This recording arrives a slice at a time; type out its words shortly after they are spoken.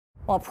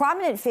Well, a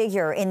prominent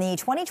figure in the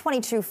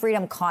 2022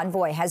 Freedom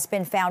Convoy has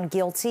been found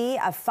guilty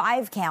of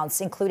 5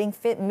 counts, including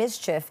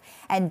mischief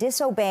and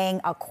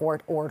disobeying a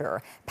court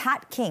order.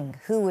 Pat King,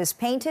 who was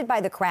painted by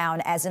the Crown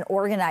as an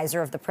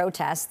organizer of the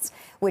protests,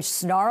 which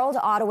snarled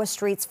Ottawa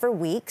streets for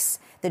weeks.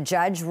 The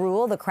judge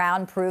ruled the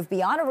Crown proved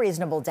beyond a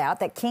reasonable doubt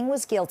that King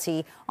was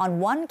guilty on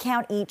 1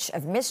 count each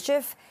of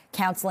mischief,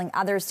 counseling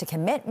others to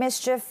commit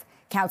mischief,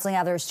 counseling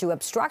others to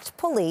obstruct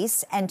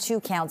police, and 2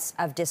 counts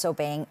of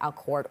disobeying a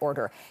court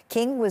order.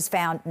 King was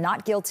found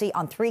not guilty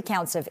on 3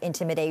 counts of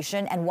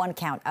intimidation and 1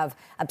 count of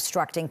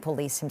obstructing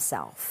police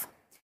himself.